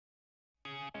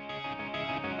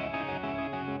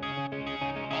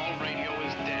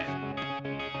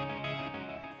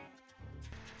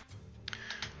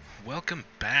welcome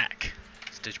back.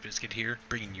 Stitch Biscuit here,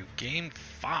 bringing you Game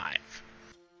 5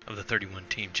 of the 31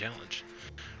 Team Challenge.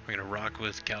 We're going to rock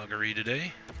with Calgary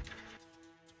today.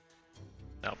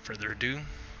 Without further ado,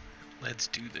 let's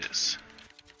do this.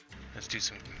 Let's do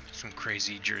some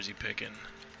crazy jersey picking.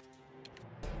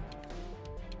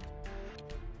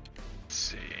 Let's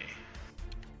see.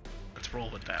 Let's roll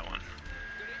with that one.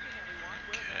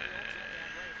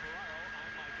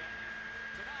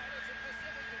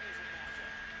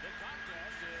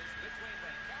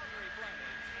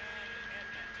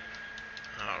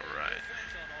 Alright.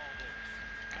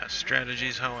 Got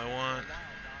strategies how I want.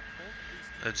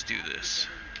 Let's do this.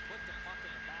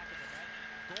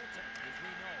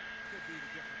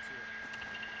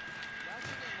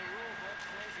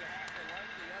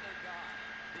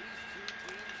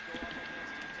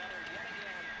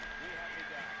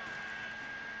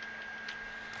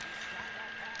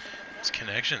 This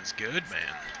connection's good,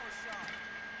 man.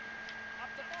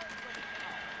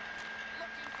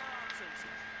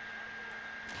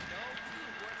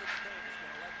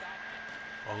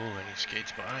 Oh, and he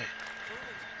skates by.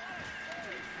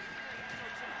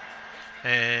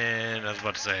 And I was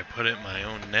about to say, I put it in my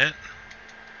own net.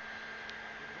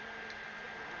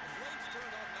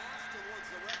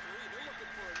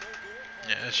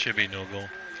 Yeah, it should be no goal.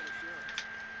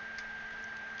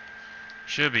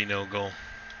 Should be no goal.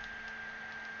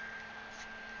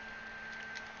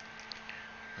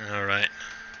 Alright.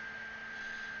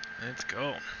 Let's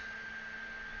go.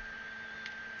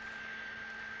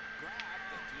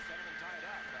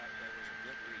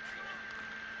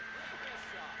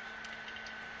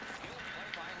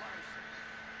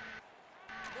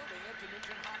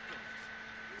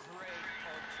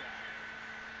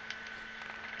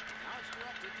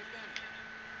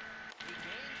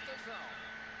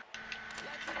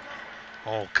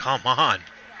 Oh, come on.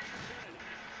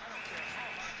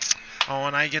 Oh,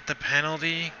 and I get the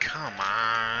penalty? Come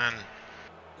on.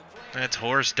 That's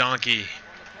horse donkey.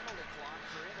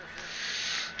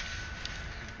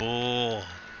 Bull.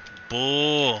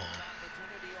 Bull.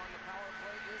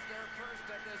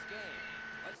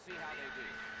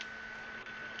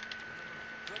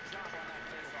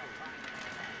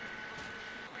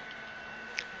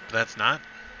 That's not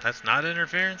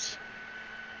interference?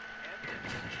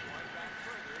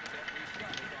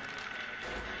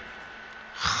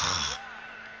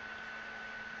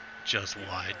 Just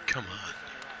wide, come on.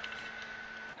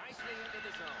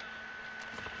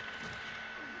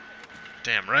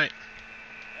 Damn right.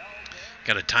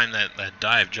 Gotta time that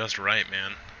dive just right,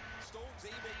 man.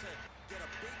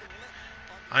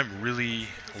 I'm really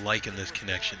liking this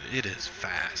connection. It is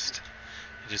fast.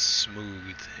 It is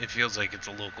smooth. It feels like it's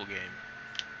a local game.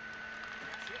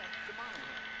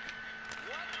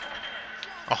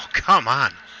 Oh, come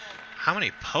on. How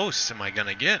many posts am I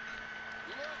gonna get?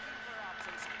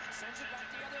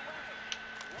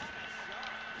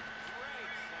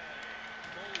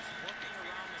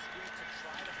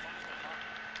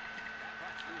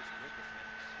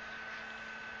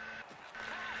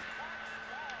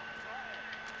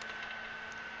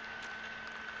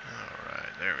 Alright,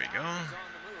 there we go.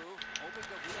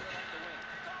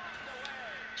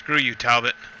 Screw you,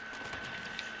 Talbot.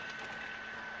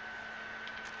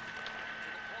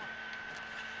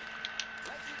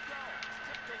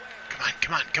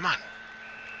 Come on, come on.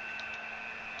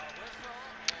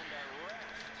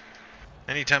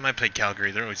 Anytime I play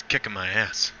Calgary, they're always kicking my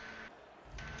ass.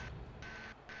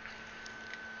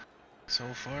 So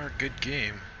far, good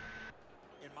game.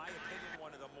 In my opinion,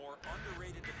 one of the more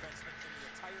underrated defensemen in the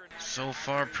entire national. So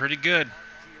far, pretty good.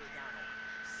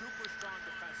 Super strong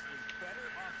defensively, better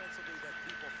offensively than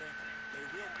people think.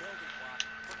 A real building block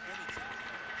for any team in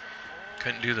the NHL.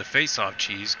 Couldn't do the face-off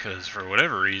cheese because for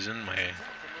whatever reason my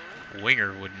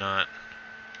winger would not.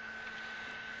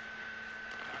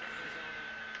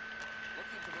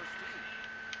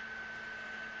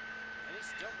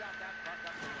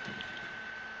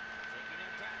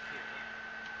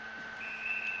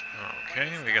 Okay,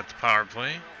 we got the power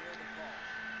play.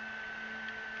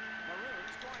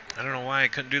 I don't know why I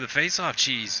couldn't do the face-off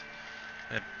cheese.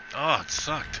 Oh, it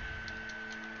sucked.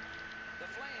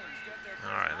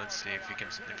 All right, let's see if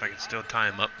I can still tie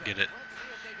him up, get it,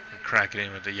 and crack it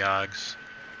in with the yogs.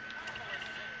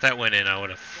 If that went in, I would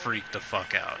have freaked the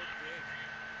fuck out.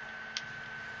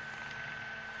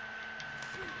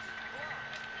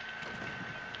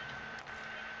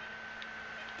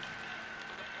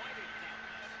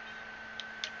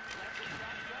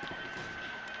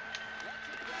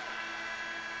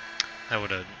 That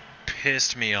would have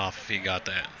pissed me off if he got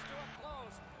that.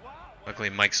 Luckily,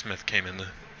 Mike Smith came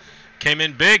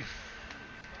in big.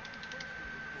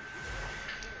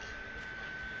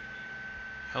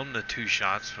 Held him to 2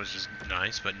 shots, which is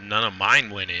nice, but none of mine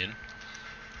went in.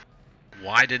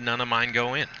 Why did none of mine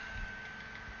go in?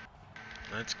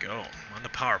 Let's go. On the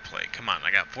power play. Come on,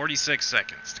 I got 46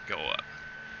 seconds to go up.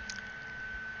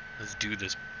 Let's do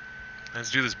this.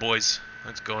 Let's do this, boys.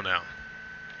 Let's go now.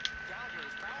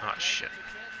 Oh, shit.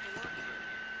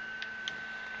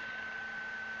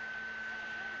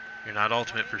 You're not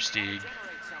ultimate prestige.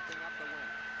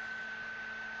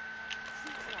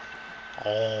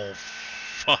 Oh,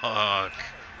 fuck.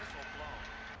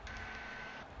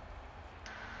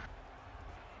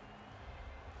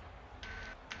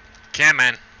 Come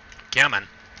on. Come on.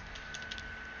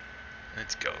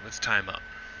 Let's go. Let's time up.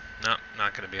 No,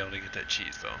 not going to be able to get that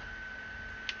cheese, though.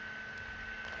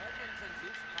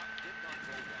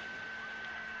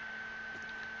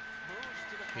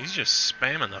 He's just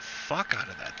spamming the fuck out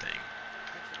of that thing.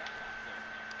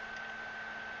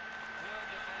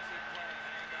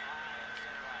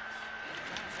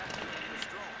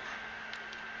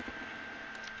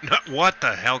 What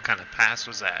the hell kind of pass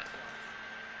was that?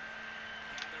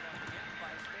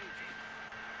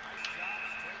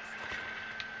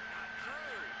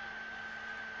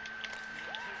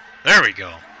 There we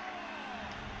go.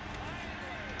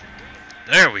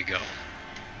 There we go.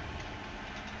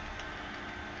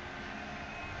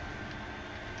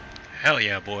 Hell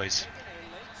yeah, boys.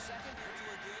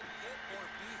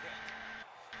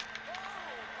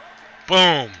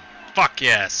 Boom. Fuck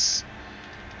yes.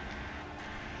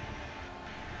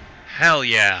 Hell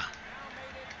yeah.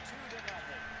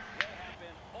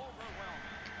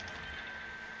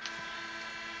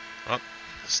 Well,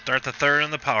 start the third on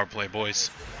the power play,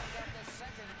 boys.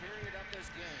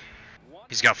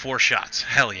 He's got 4 shots.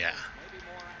 Hell yeah.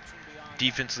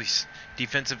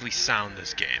 Defensively sound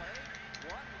this game.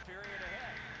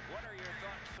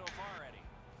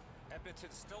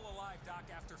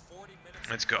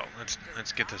 Let's go.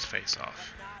 Let's get this face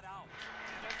off.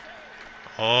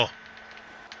 Oh.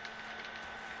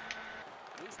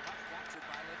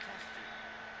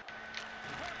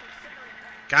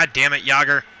 God damn it,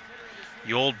 Yager.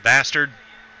 You old bastard.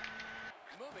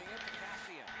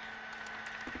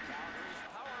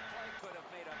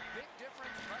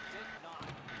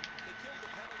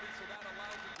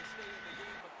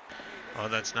 Oh,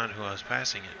 that's not who I was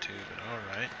passing it to, but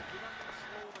alright.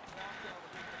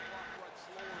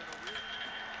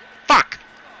 Fuck!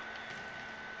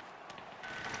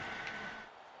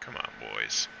 Come on,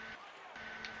 boys.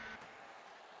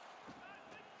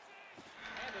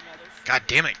 God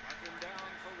damn it!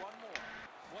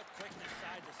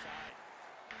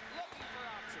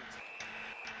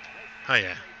 Oh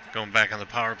yeah, going back on the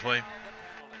power play.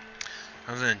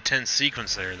 That was an intense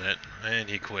sequence there, and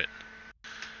he quit.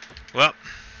 Well,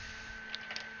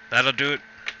 that'll do it.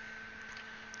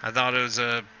 I thought it was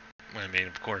I mean,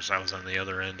 of course, I was on the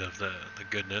other end of the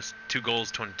goodness. 2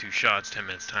 goals, 22 shots, 10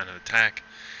 minutes time to attack.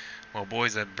 Well,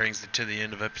 boys, that brings it to the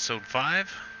end of episode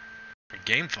 5, or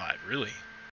game 5, really,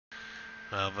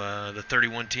 of the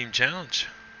 31 team challenge.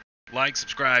 Like,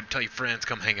 subscribe, tell your friends,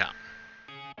 come hang out.